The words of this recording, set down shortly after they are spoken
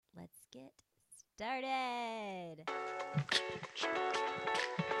started.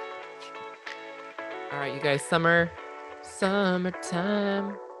 All right, you guys, summertime,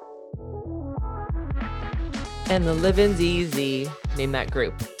 and the living's easy. Name that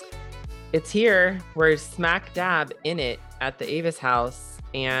group. It's here. We're smack dab in it at the Avis house,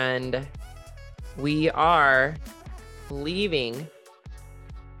 and we are leaving.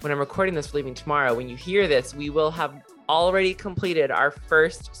 When I'm recording this, we're leaving tomorrow. When you hear this, we will have already completed our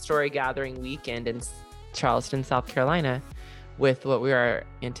first story gathering weekend in Charleston, South Carolina, with what we are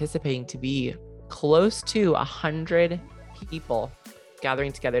anticipating to be close to 100 people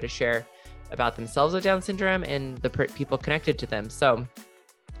gathering together to share about themselves with Down syndrome and the people connected to them. So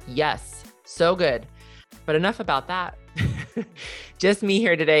yes, so good. But enough about that. Just me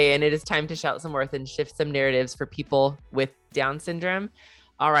here today, and it is time to shout some worth and shift some narratives for people with Down syndrome.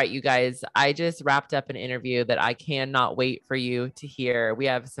 All right, you guys, I just wrapped up an interview that I cannot wait for you to hear. We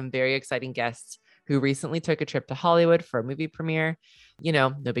have some very exciting guests who recently took a trip to Hollywood for a movie premiere. You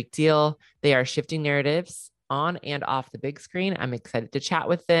know, no big deal. They are shifting narratives on and off the big screen. I'm excited to chat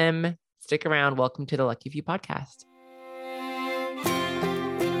with them. Stick around. Welcome to the Lucky Few podcast.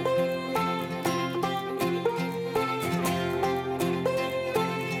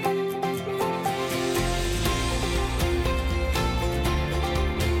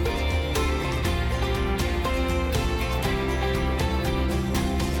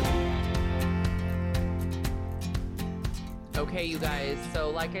 Okay, you guys. So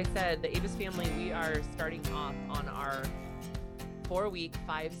like I said, the Avis family, we are starting off on our 4-week,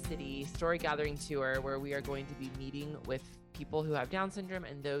 5-city story gathering tour where we are going to be meeting with people who have Down syndrome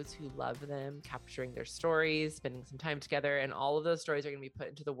and those who love them, capturing their stories, spending some time together. And all of those stories are going to be put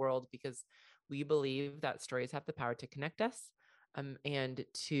into the world because we believe that stories have the power to connect us and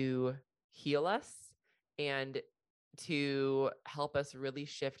to heal us and to help us really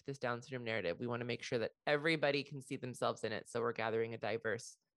shift this Down syndrome narrative. We want to make sure that everybody can see themselves in it. So we're gathering a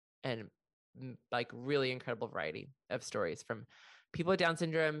diverse and like really incredible variety of stories from people with Down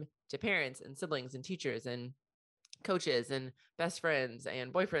syndrome to parents and siblings and teachers and coaches and best friends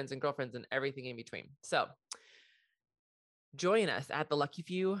and boyfriends and girlfriends and everything in between. So join us at the Lucky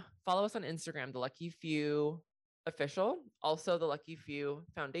Few. Follow us on Instagram, the Lucky Few official, also the Lucky Few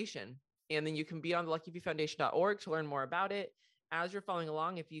Foundation. And then you can be on the luckyfewfoundation.org to learn more about it. As you're following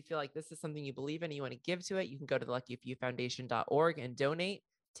along, if you feel like this is something you believe in and you want to give to it, you can go to the luckyfewfoundation.org and donate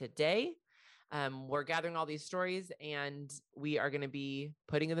today. We're gathering all these stories and we are going to be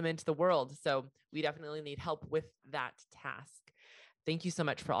putting them into the world. So we definitely need help with that task. Thank you so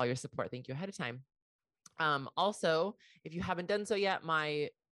much for all your support. Thank you ahead of time. Also, if you haven't done so yet, my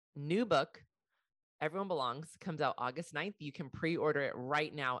new book, Everyone Belongs, comes out August 9th. You can pre-order it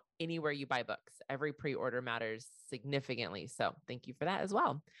right now anywhere you buy books. Every pre-order matters significantly. So thank you for that as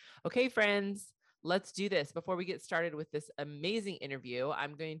well. Okay, friends, let's do this. Before we get started with this amazing interview,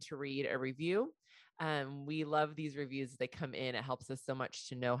 I'm going to read a review. We love these reviews. They come in. It helps us so much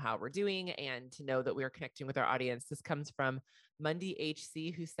to know how we're doing and to know that we are connecting with our audience. This comes from Mundy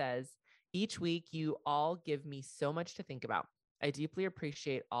HC, who says, "Each week, you all give me so much to think about. I deeply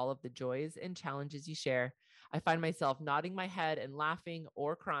appreciate all of the joys and challenges you share. I find myself nodding my head and laughing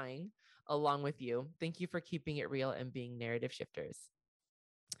or crying along with you. Thank you for keeping it real and being narrative shifters."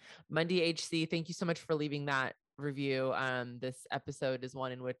 Mundy HC, thank you so much for leaving that review. This episode is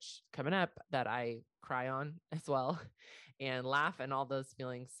one in which coming up that I cry on as well and laugh and all those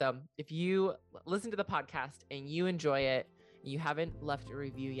feelings. So if you listen to the podcast and you enjoy it, you haven't left a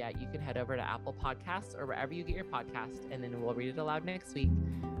review yet, you can head over to Apple Podcasts or wherever you get your podcast, and then we'll read it aloud next week.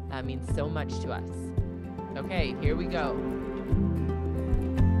 That means so much to us. Okay, here we go.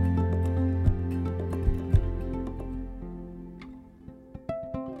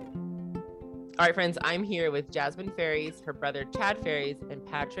 All right, friends, I'm here with Jazmine Faries, her brother Chad Faries, and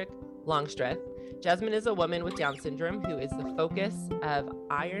Patrick Longstreth. Jazmine is a woman with Down syndrome who is the focus of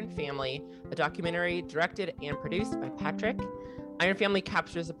Iron Family, a documentary directed and produced by Patrick. Iron Family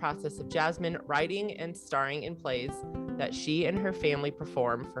captures the process of Jazmine writing and starring in plays that she and her family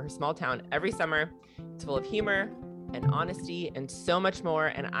perform for her small town every summer. It's full of humor and honesty and so much more.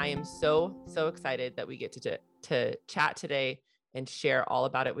 And I am so excited that we get to chat today and share all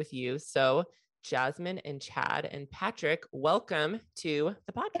about it with you. So Jazmine and Chad and Patrick, welcome to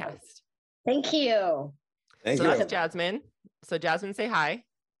the podcast. Thank you. Thank you. That's Jazmine. So Jazmine, say hi.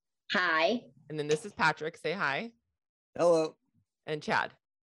 Hi. And then this is Patrick. Say hi. Hello. And Chad.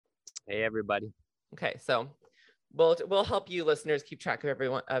 Hey, everybody. Okay, so we'll help you listeners keep track of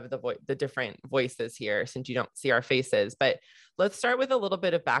everyone of the different voices here since you don't see our faces. But let's start with a little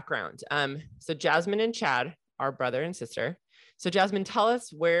bit of background. So Jazmine and Chad are brother and sister. So Jazmine, tell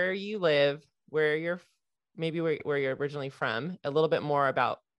us where you live, maybe where you're originally from, a little bit more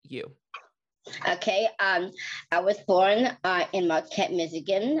about you. Okay. I was born in Marquette,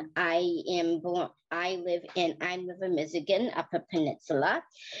 Michigan. I live in Michigan, Upper Peninsula,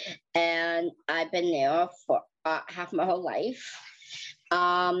 and I've been there for half my whole life.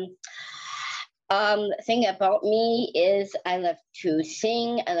 Thing about me is I love to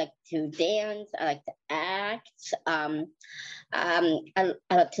sing, I like to dance, I like to act. I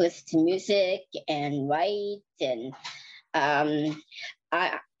love to listen to music and write, and I'm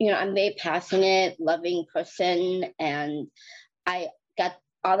a very passionate, loving person, and I got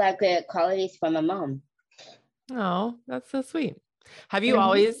all that good qualities from my mom. Oh, that's so sweet. Have you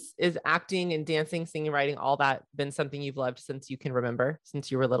always, is acting and dancing, singing, writing, all that been something you've loved since you can remember,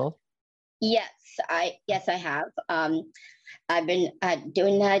 since you were little? Yes, I have. I've been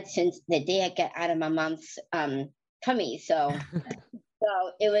doing that since the day I got out of my mom's tummy. So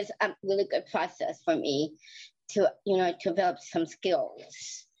it was a really good process for me to develop some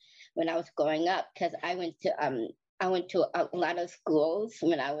skills when I was growing up, because I went to a lot of schools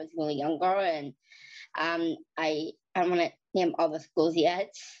when I was really younger, and I don't want to name all the schools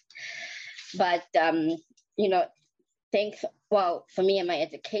yet, but thanks. Well, for me and my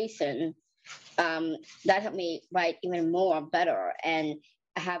education, that helped me write even more better and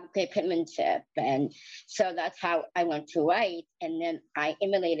have great penmanship, and so that's how I learned to write, and then I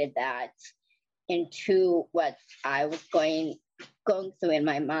emulated that into what I was going through in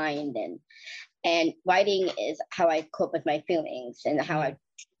my mind, and writing is how I cope with my feelings and how I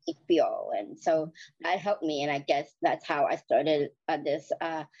feel, and so that helped me, and I guess that's how I started this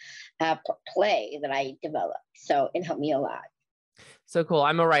play that I developed. So it helped me a lot. So cool.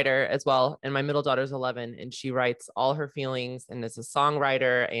 I'm a writer as well, and my middle daughter's 11, and she writes all her feelings and is a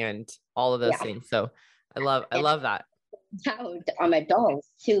songwriter and all of those things. So I love that. On my dolls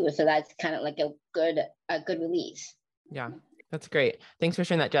too, so that's kind of like a good release. Yeah, that's great. Thanks for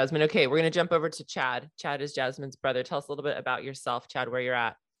sharing that, Jazmine. Okay, we're going to jump over to Chad. Chad is Jazmine's brother. Tell us a little bit about yourself, Chad, where you're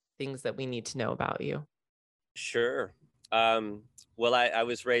at, things that we need to know about you. Sure. Well, I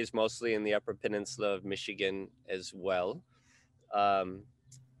was raised mostly in the Upper Peninsula of Michigan as well.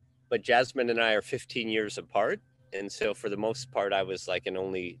 But Jazmine and I are 15 years apart. And so for the most part, I was like an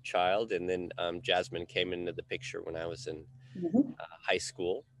only child. And then Jazmine came into the picture when I was in high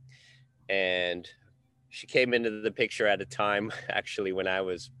school. And she came into the picture at a time, actually, when I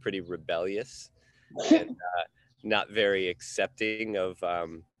was pretty rebellious and not very accepting of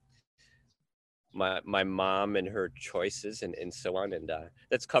my mom and her choices and so on. And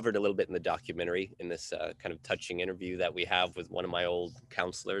that's covered a little bit in the documentary, in this kind of touching interview that we have with one of my old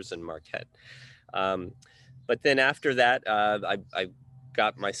counselors in Marquette. But then after that, I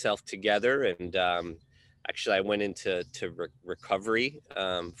got myself together, and actually I went into recovery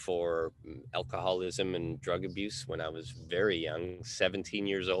for alcoholism and drug abuse when I was very young, 17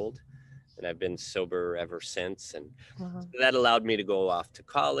 years old. And I've been sober ever since. And so that allowed me to go off to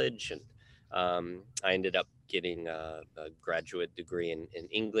college, and I ended up getting a graduate degree in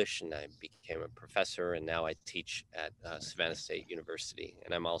English, and I became a professor, and now I teach at Savannah State University.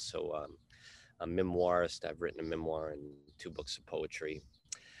 And I'm also a memoirist. I've written a memoir and 2 books of poetry.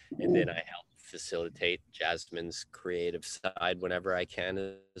 And then I help facilitate Jazmine's creative side whenever I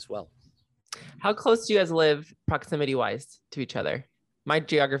can as well. How close do you guys live proximity-wise to each other? My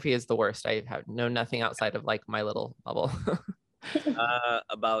geography is the worst. I know nothing outside of like my little bubble.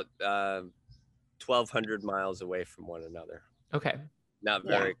 About 1,200 miles away from one another. Okay. Not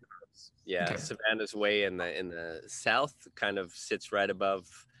very close. Yeah, Okay. Savannah's way in the south, kind of sits right above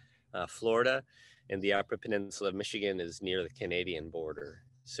Florida, and the Upper Peninsula of Michigan is near the Canadian border.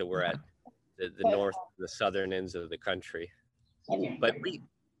 So we're at the north, the southern ends of the country. But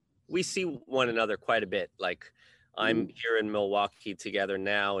we see one another quite a bit. Like I'm here in Milwaukee together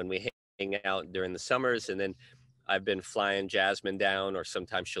now, and we hang out during the summers, and then I've been flying Jazmine down, or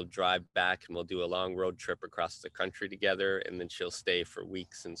sometimes she'll drive back and we'll do a long road trip across the country together, and then she'll stay for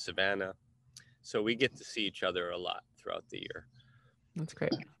weeks in Savannah. So we get to see each other a lot throughout the year. That's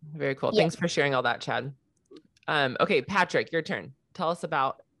great. Very cool. Thanks for sharing all that, Chad. Okay, Patrick, your turn. Tell us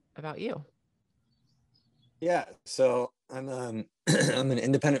about you. Yeah, so I'm I'm an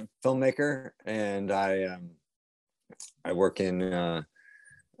independent filmmaker, and I work in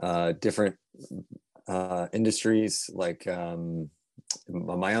different industries, like my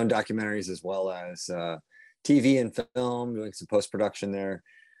own documentaries, as well as TV and film, doing some post-production there.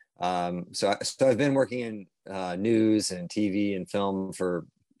 So I've been working in news and TV and film for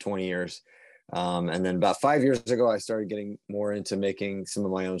 20 years. And then about 5 years ago, I started getting more into making some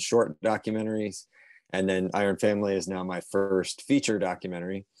of my own short documentaries. And then Iron Family is now my first feature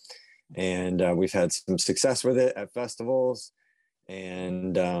documentary. and we've had some success with it at festivals,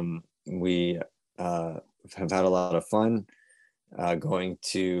 and we have had a lot of fun going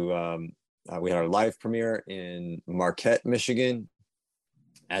to. We had our live premiere in Marquette, Michigan,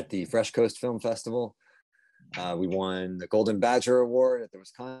 at the Fresh Coast Film Festival. We won the Golden Badger Award at the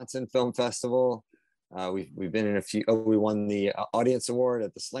Wisconsin Film Festival. We've been in a few. We won the Audience Award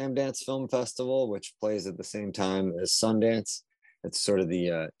at the Slam Dance Film Festival, which plays at the same time as Sundance. It's sort of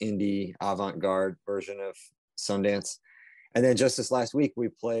the indie avant-garde version of Sundance. And then just this last week, we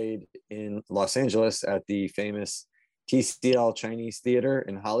played in Los Angeles at the famous TCL Chinese Theater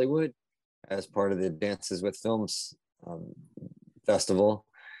in Hollywood as part of the Dances with Films festival.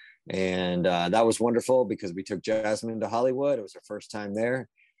 And that was wonderful because we took Jazmine to Hollywood. It was her first time there.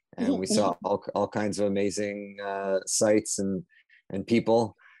 And we saw all kinds of amazing sights and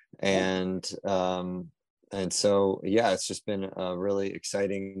people. And so, yeah, it's just been a really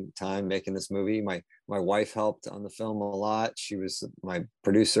exciting time making this movie. My wife helped on the film a lot. She was my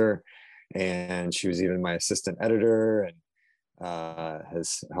producer, and she was even my assistant editor, and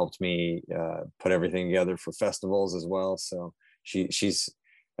has helped me put everything together for festivals as well. So she's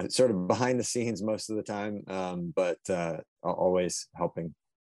sort of behind the scenes most of the time, but always helping.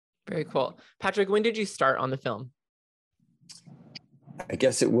 Very cool. Patrick, when did you start on the film? I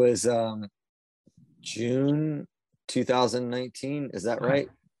guess it was June 2019. Is that right,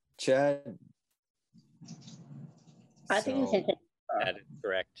 Chad? I think So, that is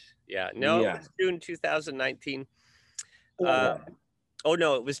correct. Yeah. No, Yeah. it was June 2019. yeah. Oh,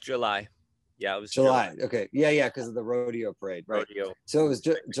 no, it was July. Yeah, it was July. Okay. Yeah, because of the rodeo parade, right? Rodeo. So it was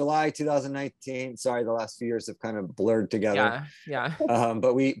July 2019. Sorry, the last few years have kind of blurred together. Yeah.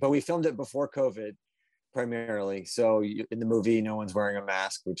 But we filmed it before COVID primarily. So in the movie, no one's wearing a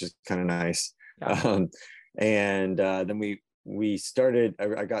mask, which is kind of nice. Yeah. And then we started.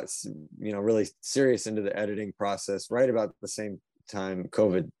 I got really serious into the editing process right about the same time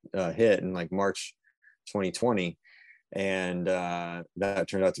COVID hit in like March 2020. And that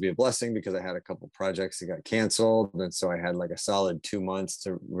turned out to be a blessing because I had a couple projects that got canceled, and so I had like a solid 2 months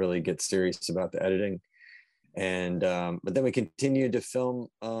to really get serious about the editing. And but then we continued to film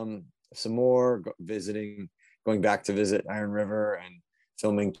some more, going back to visit Iron River and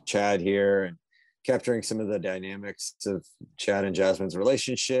filming Chad here and capturing some of the dynamics of Chad and Jazmine's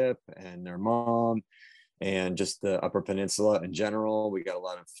relationship and their mom and just the Upper Peninsula in general. We got a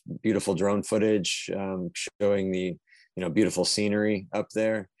lot of beautiful drone footage showing the beautiful scenery up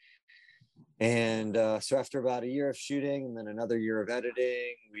there. And so after about a year of shooting and then another year of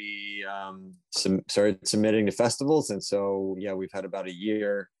editing, we started submitting to festivals. And so, yeah, we've had about a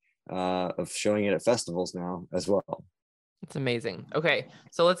year of showing it at festivals now as well. It's amazing. Okay,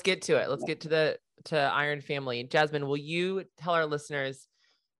 so let's get to it. Let's get to Iron Family. Jazmine, will you tell our listeners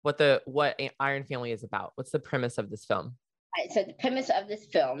what Iron Family is about? What's the premise of this film? So the premise of this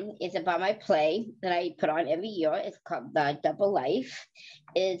film is about my play that I put on every year. It's called The Double Life.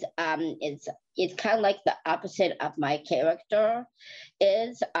 It's kind of like the opposite of my character.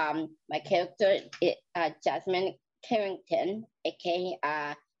 My character Jazmine Carrington,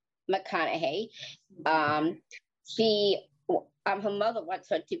 aka McConaughey. Her mother wants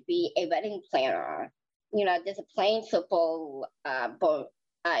her to be a wedding planner. There's a plain simple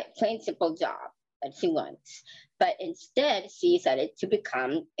job that she wants. But instead, she decided to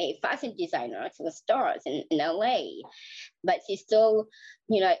become a fashion designer to the stars in LA. But she still,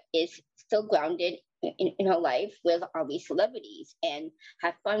 is still grounded in her life with all these celebrities and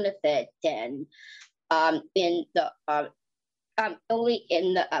have fun with it. And only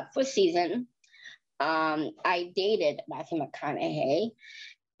in the first season, I dated Matthew McConaughey,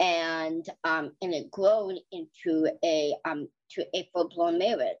 and it grown into a full-blown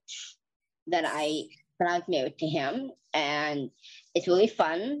marriage that I was married to him, and it's really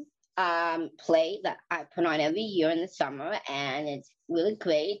fun play that I put on every year in the summer, and it's really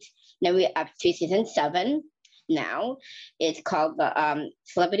great. Now we're up to season 7 now. It's called the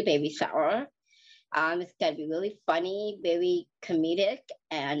Celebrity Baby Shower. It's gonna be really funny, very comedic,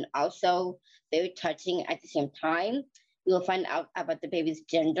 and also very touching at the same time. You'll find out about the baby's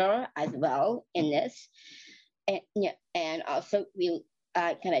gender as well in this, and also we'll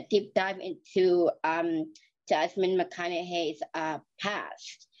kind of deep dive into Jazmine McConaughey's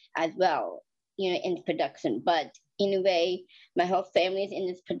past as well, in production. But anyway, my whole family is in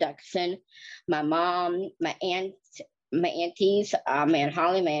this production. My mom, my aunties, my Aunt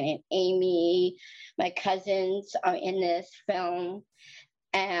Holly, my Aunt Amy, my cousins are in this film.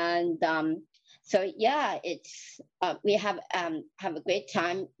 And so yeah, it's we have a great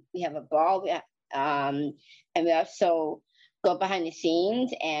time. We have a ball. And we also go behind the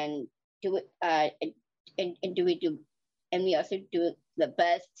scenes and do it, and do we do, and we also do the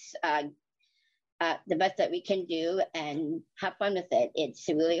best that we can do and have fun with it. It's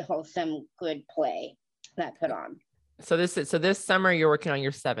a really wholesome, good play that I put on. So this summer you're working on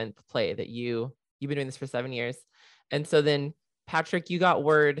your 7th play that you've been doing this for 7 years. And so then Patrick, you got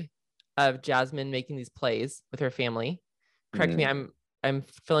word of Jazmine making these plays with her family. Correct me, I'm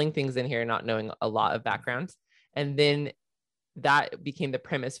filling things in here, not knowing a lot of background. And then that became the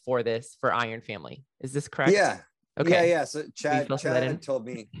premise for Iron Family. Is this correct? Yeah. Okay. Yeah. So Chad told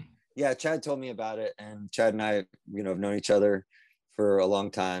me. Yeah, Chad told me about it, and Chad and I, have known each other for a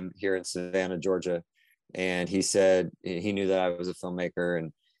long time here in Savannah, Georgia. And he said he knew that I was a filmmaker,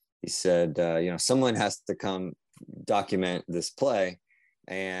 and he said, someone has to come document this play.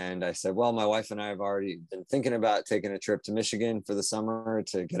 And I said, well, my wife and I have already been thinking about taking a trip to Michigan for the summer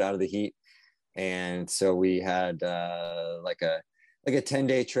to get out of the heat. And so we had like a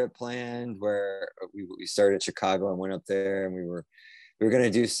 10-day trip planned where we started in Chicago and went up there, and we were going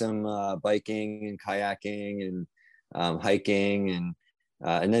to do some biking and kayaking and hiking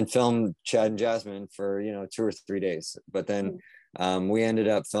and then film Chad and Jazmine for 2 or 3 days. But then we ended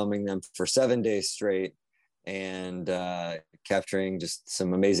up filming them for 7 days straight and capturing just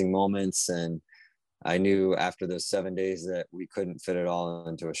some amazing moments. And I knew after those 7 days that we couldn't fit it all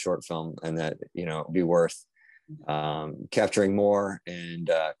into a short film, and that it'd be worth capturing more and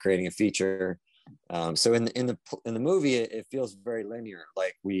creating a feature. So in the movie, it feels very linear.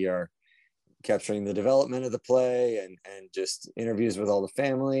 Like we are capturing the development of the play and just interviews with all the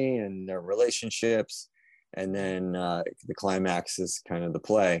family and their relationships, and then the climax is kind of the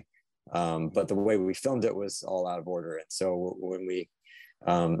play. But the way we filmed it was all out of order. And so when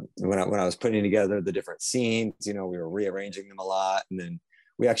I was putting together the different scenes, we were rearranging them a lot, and then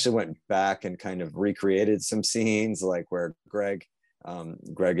we actually went back and kind of recreated some scenes, like where Greg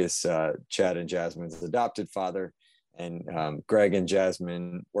is Chad and Jazmine's adopted father, and Greg and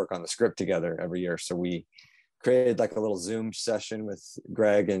Jazmine work on the script together every year. So we created like a little Zoom session with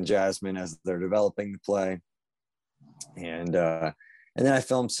Greg and Jazmine as they're developing the play, and then we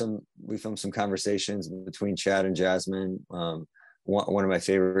filmed some conversations between Chad and Jazmine. One of my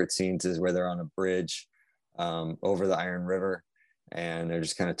favorite scenes is where they're on a bridge over the Iron River, and they're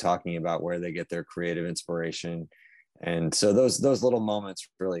just kind of talking about where they get their creative inspiration. And so those little moments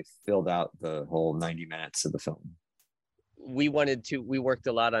really filled out the whole 90 minutes of the film. We worked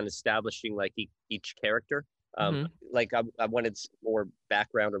a lot on establishing like each character. Like I wanted some more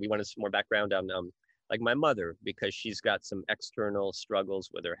background, or we wanted some more background on like my mother, because she's got some external struggles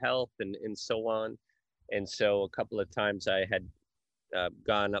with her health and so on. And so a couple of times I had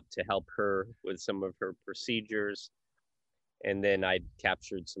gone up to help her with some of her procedures, and then I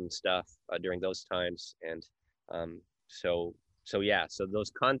captured some stuff during those times. And so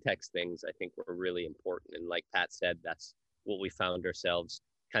those context things I think were really important. And like Pat said, that's what we found ourselves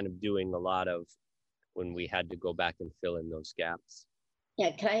kind of doing a lot of when we had to go back and fill in those gaps.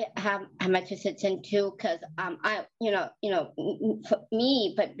 Yeah, can I have my 2 cents in too? Because I, for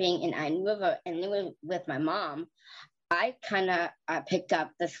me, but being in Iron River and living with my mom, I kind of picked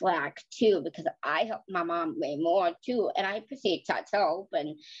up the slack too, because I help my mom way more too, and I appreciate Todd's help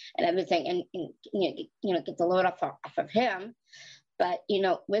and everything, and get the load off of him. But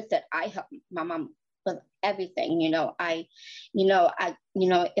with it, I help my mom with everything. If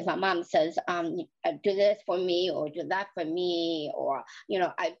my mom says, do this for me or do that for me, or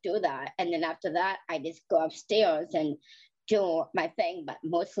I do that, and then after that, I just go upstairs and do my thing. But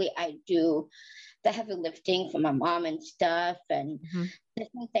mostly, I do the heavy lifting for my mom and stuff, and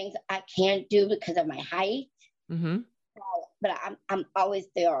different things I can't do because of my height. But I'm always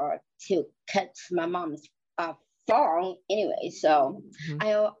there to catch my mom's fall anyway. So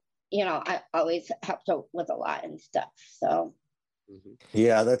I always helped her with a lot and stuff. So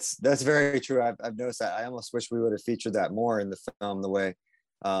yeah, that's very true. I've noticed that. I almost wish we would have featured that more in the film, the way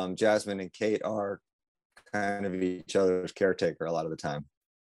Jazmine and Kate are kind of each other's caretaker a lot of the time.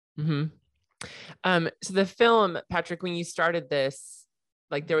 So the film, Patrick, when you started this,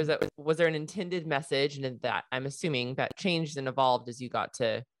 like was there an intended message, and that I'm assuming that changed and evolved as you got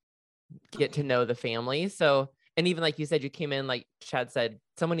to get to know the family? So, and even like you said, you came in, like Chad said,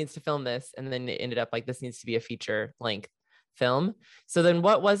 someone needs to film this, and then it ended up like this needs to be a feature length film. So then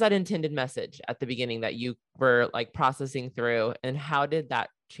what was that intended message at the beginning that you were like processing through, and how did that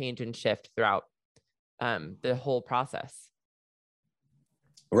change and shift throughout the whole process?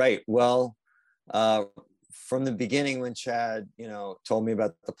 Right. Well, from the beginning, when Chad, told me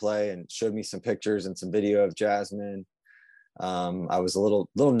about the play and showed me some pictures and some video of Jazmine, I was a little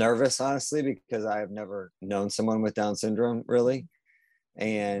nervous, honestly, because I have never known someone with Down syndrome, really.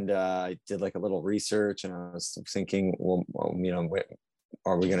 And I did like a little research, and I was thinking, well, you know,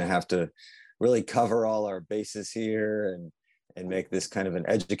 are we going to have to really cover all our bases here and make this kind of an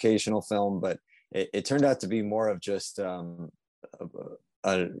educational film? But it turned out to be more of just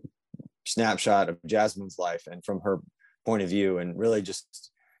a snapshot of Jazmine's life and from her point of view, and really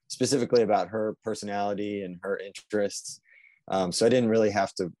just specifically about her personality and her interests. So I didn't really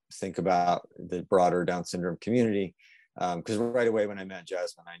have to think about the broader Down syndrome community, because right away when I met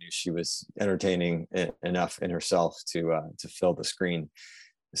Jazmine, I knew she was entertaining enough in herself to fill the screen.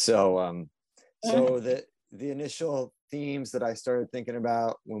 So so the initial themes that I started thinking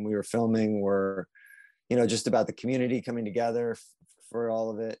about when we were filming were, you know, just about the community coming together for all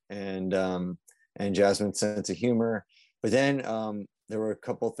of it, and Jazmine's sense of humor. But then there were a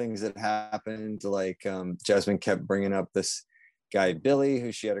couple things that happened, like Jazmine kept bringing up this guy Billy,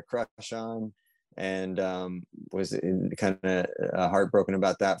 who she had a crush on, and was kind of heartbroken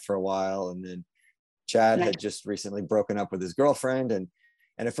about that for a while. And then Chad had just recently broken up with his girlfriend, and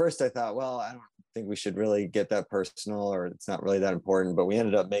at first I thought, well, I don't think we should really get that personal, or it's not really that important. But we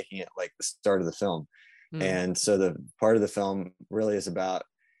ended up making it like the start of the film. And so the part of the film really is about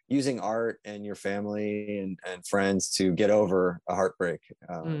using art and your family and friends to get over a heartbreak.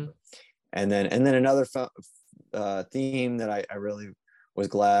 And then another theme that I really was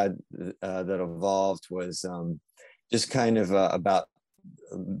glad that evolved was just kind of about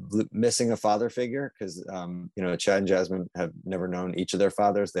missing a father figure, because you know, Chad and Jazmine have never known each of their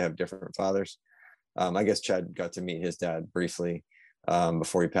fathers. They have different fathers. I guess Chad got to meet his dad briefly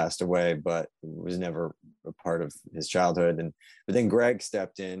before he passed away, but was never a part of his childhood. But then Greg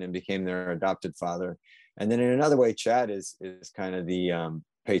stepped in and became their adopted father. And then in another way, Chad is kind of the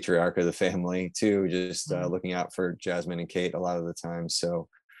patriarch of the family too, just looking out for Jazmine and Kate a lot of the time. So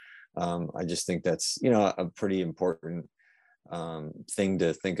I just think that's, you know, a pretty important thing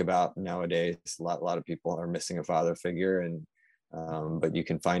to think about nowadays. A lot of people are missing a father figure, and but you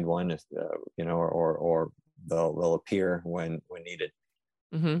can find one if you know, or they'll appear when needed.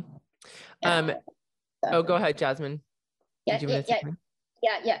 Oh, go ahead, Jazmine. Yeah.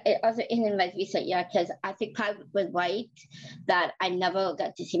 It also in my research, because I think I was right that I never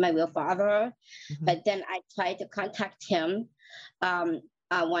got to see my real father, but then I tried to contact him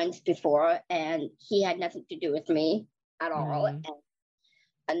once before, and he had nothing to do with me at all.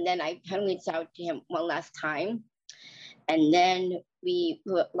 And then I kind of reached out to him one last time, and then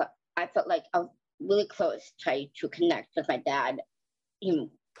I felt like I was really close, trying to connect with my dad, you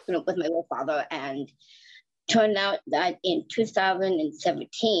know, with my real father. And turned out that in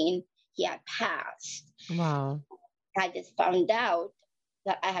 2017, he had passed. Wow. I just found out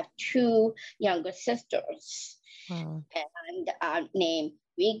that I have two younger sisters. Wow. And named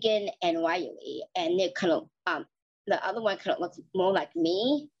Regan and Wiley. And they kind of, the other one kind of looks more like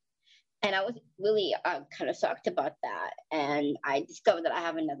me. And I was really kind of shocked about that. And I discovered that I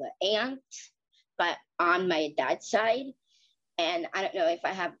have another aunt, but on my dad's side. And I don't know if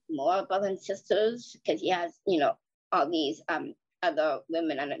I have more brothers and sisters, because he has, you know, all these other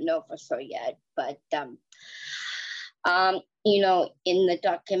women. I don't know for sure yet. But, you know, in the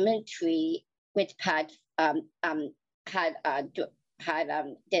documentary, which Pat did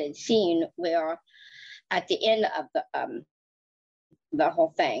a scene where at the end of the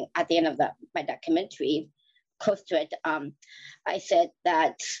whole thing, at the end of my documentary, close to it, I said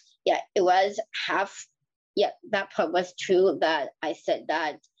that, it was half. That part was true. That I said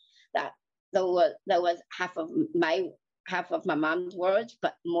that there was half of my mom's words,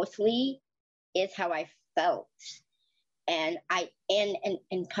 but mostly is how I felt. And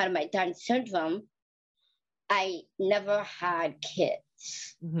in part of my Down syndrome, I never had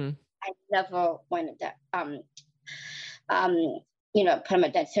kids. I never wanted that. You know, part of my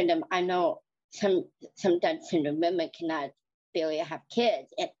Down syndrome, I know some Down syndrome women cannot barely have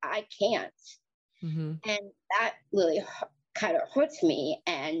kids, and I can't. And that really kind of hurts me.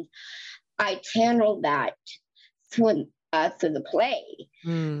 And I channeled that through the play.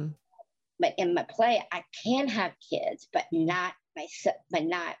 But in my play, I can have kids, but not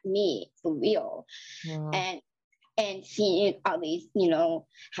me for real. Wow. And seeing all these, you know,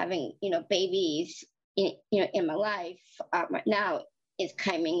 having, you know, babies, in my life right now is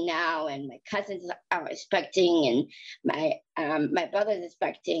coming now, and my cousins are expecting, and my brother's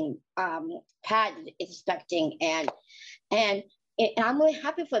expecting, Pat is expecting, and I'm really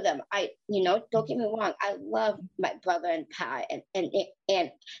happy for them. You know, don't get me wrong, I love my brother and Pat and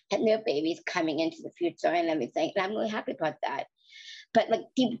their babies coming into the future and everything, and I'm really happy about that. But like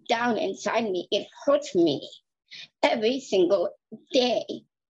deep down inside me, it hurts me every single day,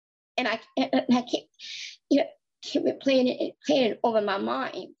 and I can't, you know, keep replaying it over my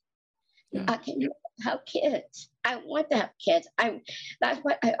mind. Yeah. I can have kids. I want to have kids. That's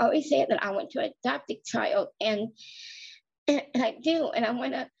what I always say, that I want to adopt a child, and I do, and I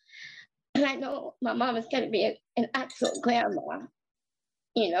want to. And I know my mom is going to be an actual grandma,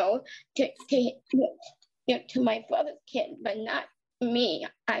 to my brother's kid, but not me.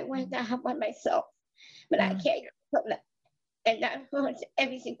 I want to have one myself, but I can't get from that, and that hurts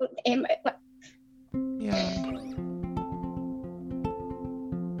every single day in my life. Yeah.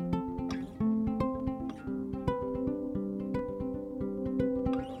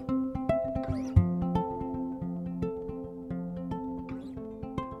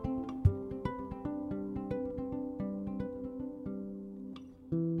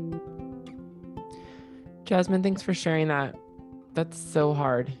 Jazmine, thanks for sharing that. That's so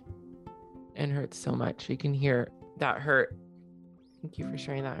hard and hurts so much. You can hear that hurt. Thank you for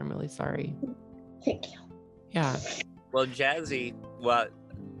sharing that. I'm really sorry. Thank you. Yeah. Well, Jazzy, well,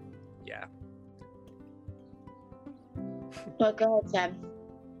 yeah. Well, go ahead, Sam.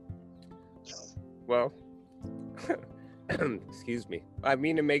 Well, excuse me. I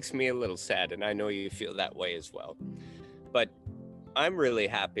mean, it makes me a little sad, and I know you feel that way as well. But I'm really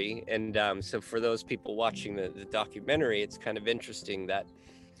happy. And so for those people watching the documentary, it's kind of interesting that,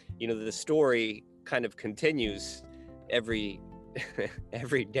 the story kind of continues every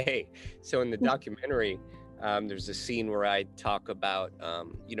day. So in the documentary, there's a scene where I talk about,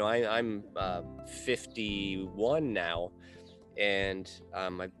 I'm 51 now, and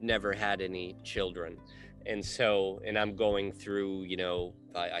I've never had any children. And I'm going through,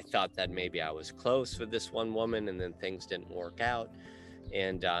 I thought that maybe I was close with this one woman, and then things didn't work out.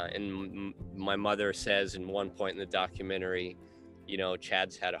 And my mother says in one point in the documentary,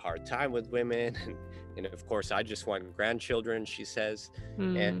 Chad's had a hard time with women. And of course, I just want grandchildren, she says.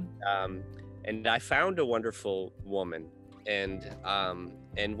 And I found a wonderful woman, and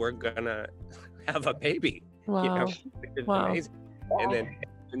we're gonna have a baby. Wow. It's Wow. amazing.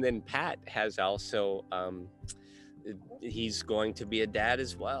 And then Pat has also, he's going to be a dad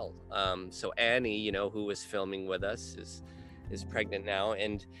as well. So Annie, who was filming with us, is pregnant now.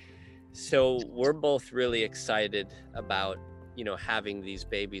 And so we're both really excited about, having these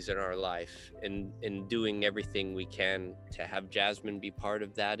babies in our life, and doing everything we can to have Jazmine be part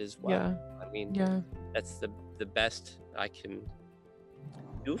of that as well. Yeah. I mean, that's the best I can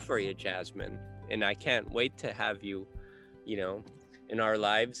do for you, Jazmine. And I can't wait to have you, in our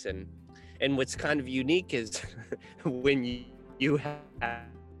lives. And what's kind of unique is when you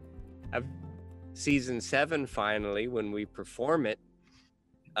have season 7 finally, when we perform it,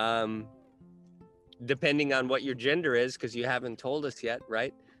 depending on what your gender is, because you haven't told us yet,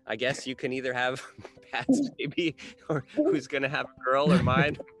 right? I guess you can either have Pat's baby, or who's gonna have a girl, or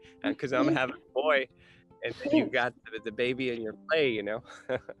mine, because I'm having a boy, and then you got the baby in your play,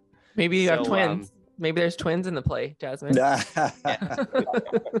 Maybe you have twins. Maybe there's twins in the play, Jazmine.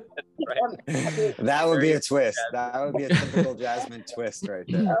 Right. That would be a twist. That would be a typical Jazmine twist right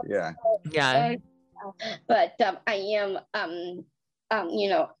there. Yeah. Yeah. But I am,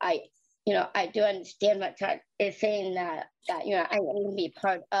 I do understand what Todd is saying, that I want to be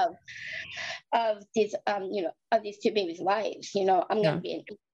part of this, of these two babies' lives. I'm going to be an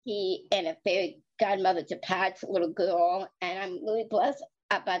auntie and a fairy godmother to Pat's little girl, and I'm really blessed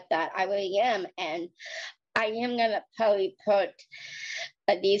about that. I really am, and I am going to probably put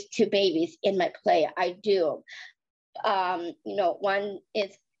these two babies in my play. I do. One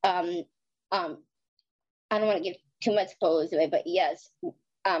is I don't want to give too much spoilers away, but yes,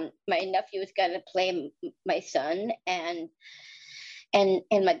 my nephew is going to play my son, and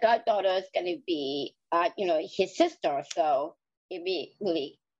my goddaughter is going to be, his sister. So it'd be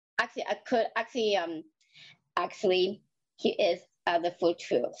really, actually, he is the full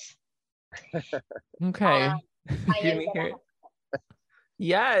truth. Okay.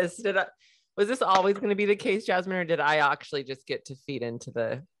 Yes. Was this always going to be the case, Jazmine, or did I actually just get to feed into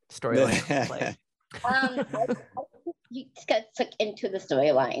the storyline? You just got stuck into the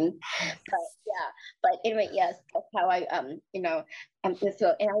storyline, but anyway, yes, that's how I and I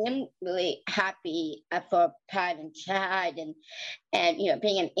am really happy for Pat and Chad, and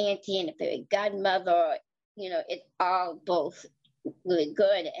being an auntie and a fairy godmother. It's all both really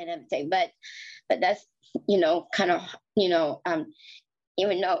good and everything, but that's kind of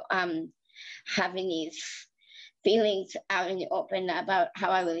even though having these feelings out in the open about how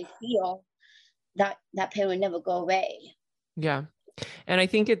I really feel, that pain will never go away. Yeah. And I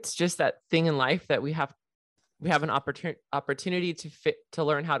think it's just that thing in life that we have an opportunity to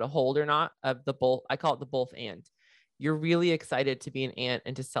learn how to hold or not of the both. I call it the both and. You're really excited to be an aunt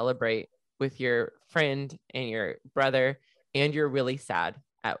and to celebrate with your friend and your brother, and you're really sad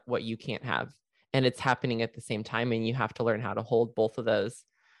at what you can't have. And it's happening at the same time. And you have to learn how to hold both of those.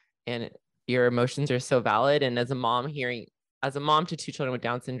 And your emotions are so valid. And as a mom to 2 children with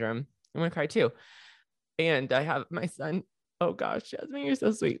Down syndrome, I'm going to cry too. And I have my son. Oh gosh, Jazmine, you're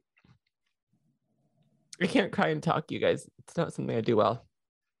so sweet. I can't cry and talk, you guys. It's not something I do well.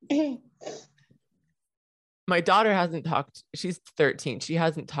 My daughter hasn't talked. She's 13. She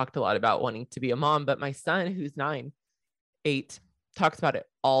hasn't talked a lot about wanting to be a mom, but my son, who's 8, talks about it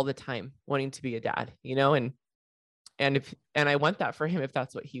all the time, wanting to be a dad, and I want that for him if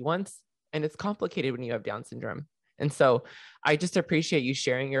that's what he wants. And it's complicated when you have Down syndrome. And so I just appreciate you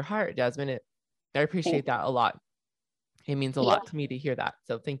sharing your heart, Jazmine. I appreciate that a lot. It means a lot to me to hear that.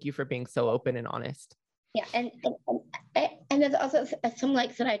 So thank you for being so open and honest. Yeah, and there's also some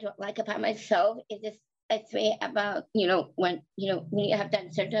that I don't like about myself is this. It's way about when you have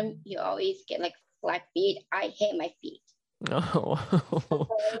Down syndrome, you always get like flat feet. I hate my feet. Oh,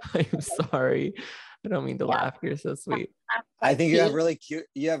 I'm sorry. I don't mean to laugh. You're so sweet. I think you have really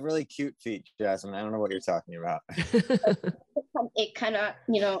cute feet, Jazmine. I don't know what you're talking about. It kind of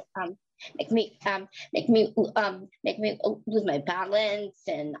make me lose my balance,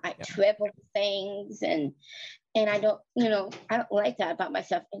 and I trip over things, and I don't like that about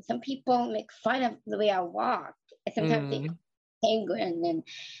myself. And some people make fun of the way I walk, and sometimes they penguin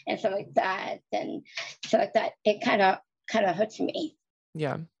and stuff like that, and so like that. It kind of hurts me.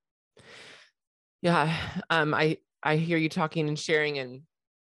 Yeah. I hear you talking and sharing, and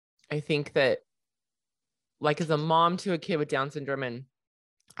I think that, like, as a mom to a kid with Down syndrome, and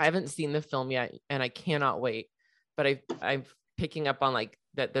I haven't seen the film yet, and I cannot wait, but I'm picking up on like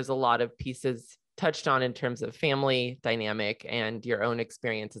that there's a lot of pieces touched on in terms of family dynamic and your own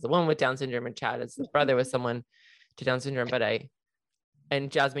experience as a woman with Down syndrome, and Chad as the brother with someone to Down syndrome. And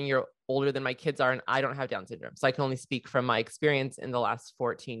Jazmine, you're older than my kids are, and I don't have Down syndrome. So I can only speak from my experience in the last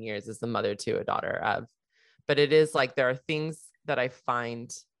 14 years as the mother to a daughter of. But it is like there are things that I find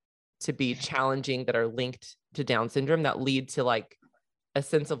to be challenging that are linked to Down syndrome that lead to like a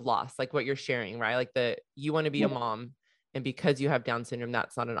sense of loss, like what you're sharing, right? Like you want to be a mom, and because you have Down syndrome,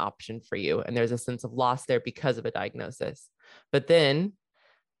 that's not an option for you. And there's a sense of loss there because of a diagnosis. But then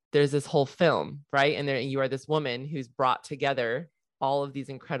there's this whole film, right? And there you are this woman who's brought together all of these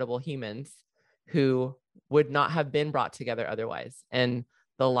incredible humans who would not have been brought together otherwise. And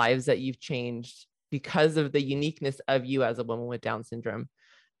the lives that you've changed because of the uniqueness of you as a woman with Down syndrome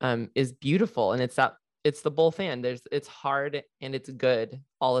is beautiful. And it's the both and it's hard and it's good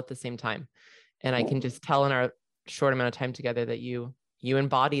all at the same time. And I can just tell in our short amount of time together that you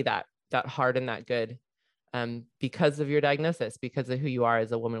embody that hard and that good because of your diagnosis, because of who you are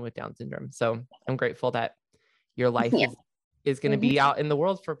as a woman with Down syndrome. So I'm grateful that your life is going to be out in the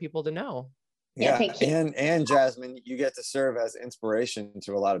world for people to know. Yeah, and Jazmine, you get to serve as inspiration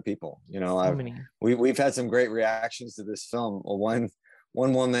to a lot of people. We've had some great reactions to this film. Well,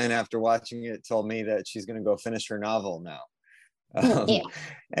 one woman after watching it told me that she's going to go finish her novel now.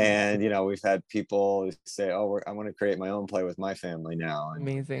 And we've had people say, "Oh, I want to create my own play with my family now." And,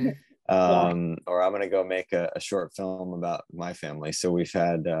 amazing. Or I'm going to go make a short film about my family. So we've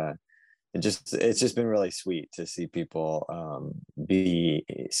had. It's just been really sweet to see people be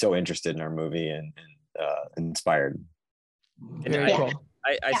so interested in our movie and inspired. Very cool.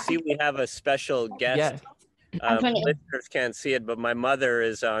 I see we have a special guest. Listeners can't see it, but my mother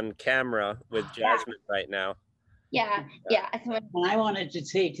is on camera with Jazmine right now. Yeah. And I wanted to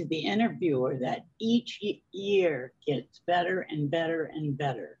say to the interviewer that each year gets better and better and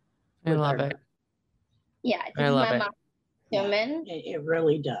better. I love it. Yeah, I love it. Human. It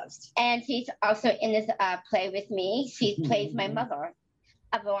really does. And she's also in this play with me. She plays my mother,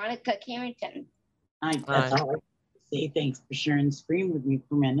 Veronica Carrington. That's all I say. Thanks for sharing the screen with me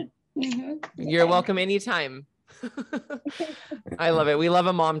for a minute. You're welcome anytime. I love it. We love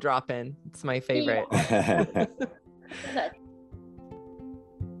a mom drop-in. It's my favorite.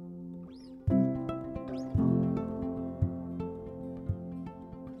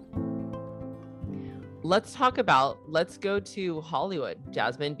 Let's go to Hollywood,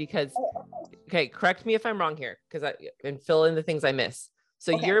 Jazmine, because, okay, correct me if I'm wrong here, and fill in the things I miss.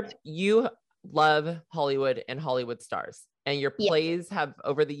 So you love Hollywood and Hollywood stars, and your plays have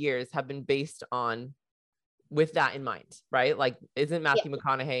over the years have been based on with that in mind, right? Like, isn't Matthew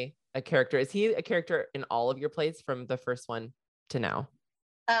McConaughey a character? Is he a character in all of your plays from the first one to now?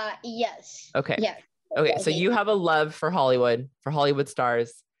 Yes. Okay. Yes. Okay. So you have a love for Hollywood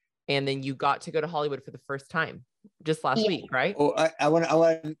stars. And then you got to go to Hollywood for the first time just last week, right? Oh, I want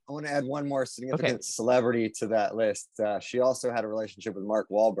to add one more significant celebrity to that list. She also had a relationship with Mark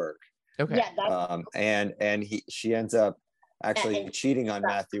Wahlberg. Okay. Yeah, that's and she ends up actually and- cheating on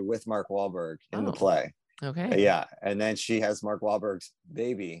Matthew with Mark Wahlberg in the Oh. play. Okay. Yeah, and then she has Mark Wahlberg's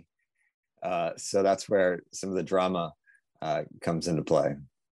baby. So that's where some of the drama comes into play.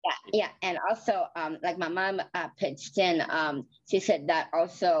 yeah, and also like my mom pitched in. She said that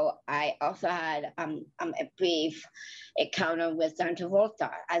also I also had a brief encounter with John Travolta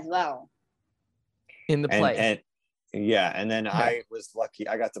as well. In the play. And yeah, and then Okay. I was lucky.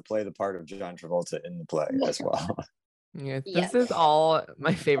 I got to play the part of John Travolta in the play as well. Yeah, this Yes. is all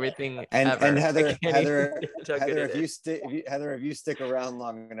my favorite thing ever. And I Heather, can't even tell how good Heather, it if is. you stick around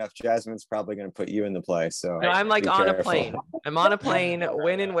long enough, Jasmine's probably going to put you in the play. So No, I'm like be on a careful. plane. I'm on a plane.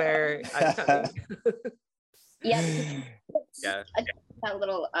 When and where? I'm coming. Yeah, because Yeah. that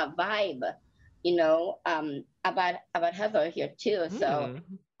little vibe, you know, about Heather here too. So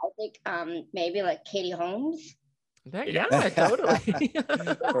Hmm. I think maybe like Katie Holmes. Yeah, totally.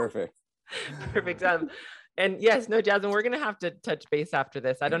 Perfect. Perfect. And yes, no, Jasmine, we're gonna have to touch base after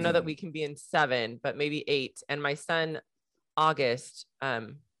this. I don't know that we can be in 7, but maybe 8. And my son, August,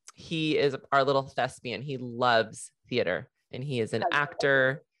 he is our little thespian. He loves theater, and he is an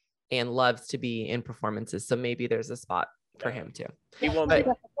actor and loves to be in performances. So maybe there's a spot for him too. We won't be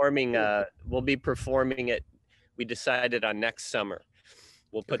performing. We'll be performing it. We decided on next summer.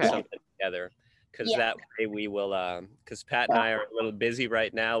 We'll put Okay. something together, because Yeah. that way we will. Because Pat and I are a little busy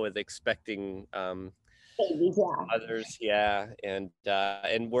right now with expecting Babies, yeah. others. Yeah, and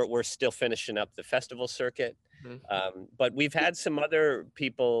we're still finishing up the festival circuit. Mhm. But we've had some other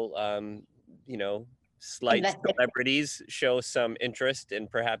people, you know, slight Invested. celebrities show some interest in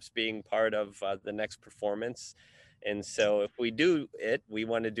perhaps being part of the next performance. And so if we do it, we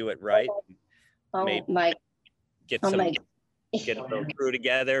want to do it right. Oh Maybe my, get oh some, my, get a little crew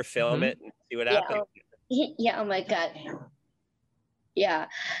together, film Mhm. it, and see what yeah, happens. yeah. Oh my God. Yeah,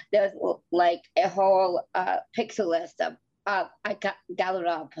 there's like a whole pixel list of I got gathered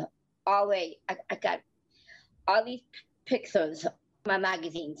up all the way. I got all these pictures, my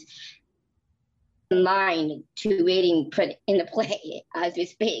magazines, in line to waiting put in the play as we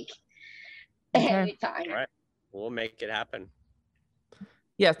speak. Okay. Every time. All right, we'll make it happen.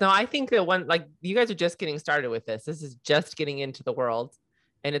 Yes, no, I think that like you guys are just getting started with this. This is just getting into the world,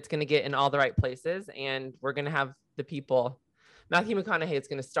 and it's going to get in all the right places. And we're going to have the people. Matthew McConaughey is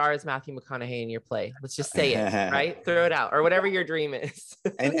going to star as Matthew McConaughey in your play. Let's just say it, right? Throw it out, or whatever your dream is.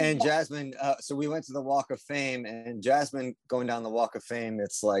 and Jazmine, so we went to the Walk of Fame, and Jazmine going down the Walk of Fame,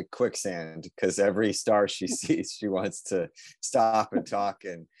 it's like quicksand, because every star she sees, she wants to stop and talk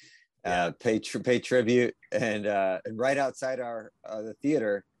and pay tribute. And right outside the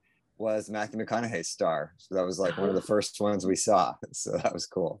theater was Matthew McConaughey's star. So that was like one of the first ones we saw. So that was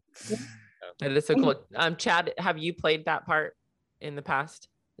cool. That is so cool. Chad, have you played that part in the past?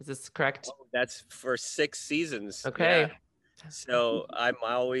 Is this correct? Oh, that's for 6 seasons. Okay. Yeah. So I've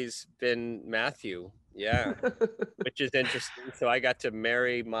always been Matthew. Yeah. Which is interesting. So I got to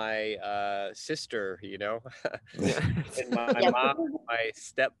marry my sister, you know, and my mom, my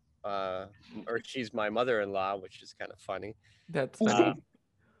step, or she's my mother-in-law, which is kind of funny. That's funny.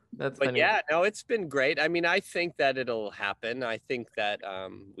 That's but funny. yeah, no, it's been great. I mean, I think that it'll happen. I think that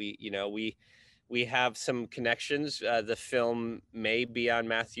we have some connections. The film may be on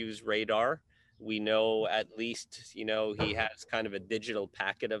Matthew's radar. We know at least, you know, he has kind of a digital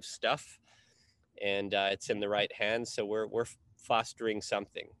packet of stuff, and it's in the right hands. So we're fostering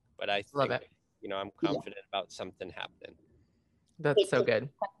something. But I think, Love it. you know, I'm confident about something happening. That's so good.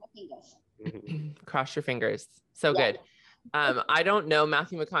 Cross your fingers. So good. I don't know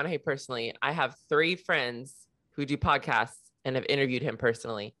Matthew McConaughey personally. I have 3 friends who do podcasts and have interviewed him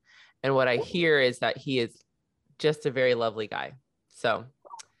personally. And what I hear is that he is just a very lovely guy. So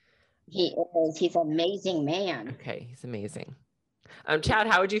he is. He's an amazing man. Okay, he's amazing. Chad,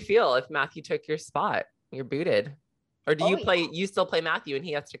 how would you feel if Matthew took your spot? You're booted. Or do you still play Matthew and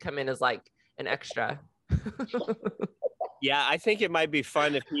he has to come in as like an extra? Yeah, I think it might be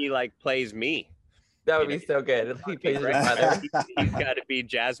fun if he like plays me. That would be so good. If he plays your brother. He's got to be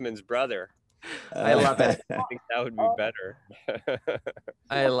Jasmine's brother. I love it. I think that would be better.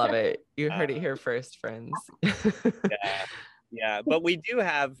 I love it. You heard it here first, friends. Yeah. But we do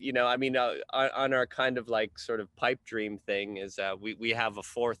have, you know, I mean, on our kind of like sort of pipe dream thing is we have a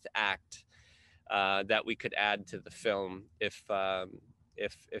 4th act that we could add to the film if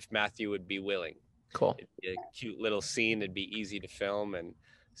Matthew would be willing. Cool. It'd be a cute little scene. It'd be easy to film, and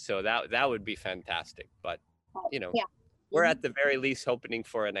so that would be fantastic. But you know, we're at the very least hoping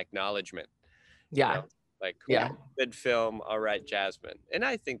for an acknowledgement. Yeah. You know? Like, Yeah. good film, all right, Jazmine. And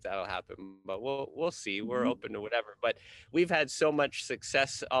I think that'll happen, but we'll see. We're open to whatever. But we've had so much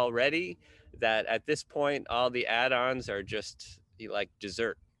success already that at this point, all the add-ons are just like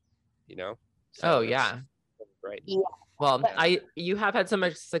dessert, you know? Oh, So it's yeah. great. Yeah. Well, Yeah. you have had so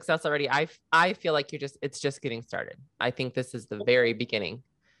much success already. I feel like it's just getting started. I think this is the very beginning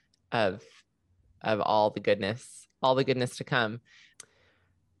of all the goodness to come.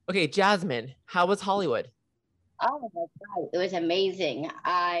 Okay, Jazmine, how was Hollywood? Oh my God, it was amazing.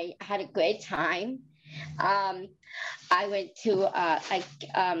 I had a great time. Um, I went to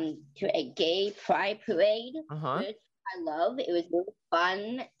a gay pride parade, Uh-huh. which I love. It was really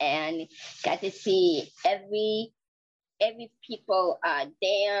fun and got to see every people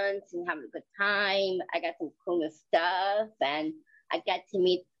dance and have a good time. I got some cool stuff, and I got to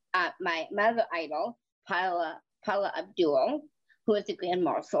meet my other idol, Paula Abdul, who is the Grand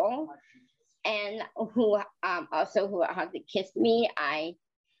Marshal, and who also who had to kiss me. I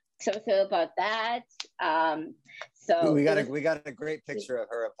so about that. So We it got was, we got a great picture of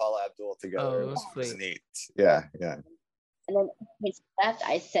her and Paula Abdul together. Oh, It was sweet. neat. Yeah, yeah. and then his left,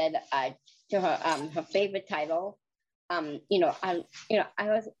 I said to her favorite title. I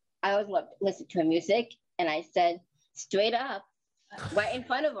always love to listen to her music, and I said straight up, right in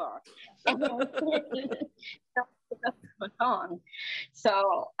front of her, and the song.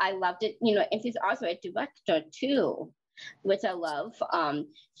 So I loved it. And she's also a director too, which I love.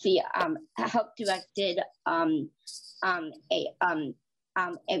 She helped directed a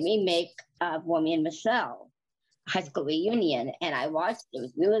remake of Romeo and Michelle, High School Reunion, and I watched it. It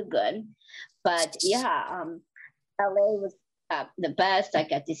was really good. But yeah, LA was the best. I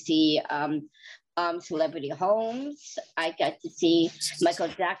got to see Celebrity Homes. I got to see Michael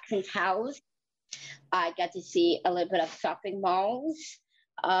Jackson's house. I got to see a little bit of shopping malls.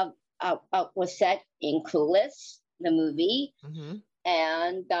 Was set in Clueless, the movie, Mm-hmm.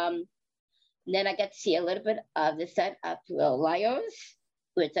 and then I got to see a little bit of the set of Little Liars,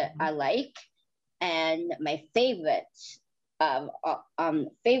 which I like. And my favorite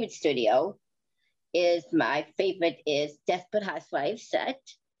studio is Desperate Housewives set,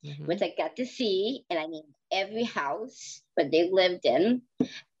 Mm-hmm. which I got to see, and I mean every house that they lived in,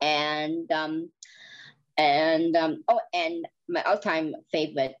 and and my all-time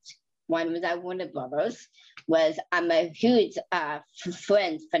favorite one was at Warner Brothers. I'm a huge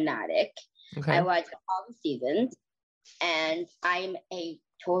Friends fanatic. Okay. I watch all the seasons, and I'm a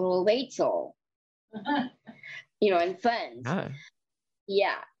total Rachel. In Friends. Yeah.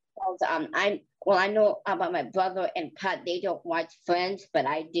 Yeah. I know about my brother and Pat. They don't watch Friends, but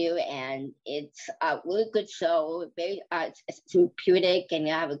I do, and it's a really good show. Very it's therapeutic, and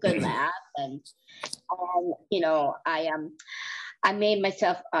you have a good laugh. And I made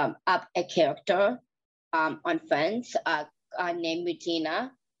myself up a character on Friends named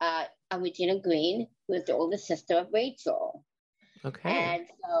Regina, Regina Green, who is the older sister of Rachel. Okay. And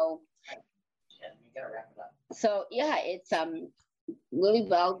so, yeah, it's really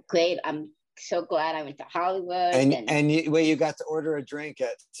well, great. I'm so glad I went to Hollywood. And you got to order a drink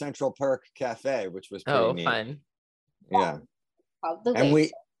at Central Perk Cafe, which was pretty neat. Fun. Yeah. And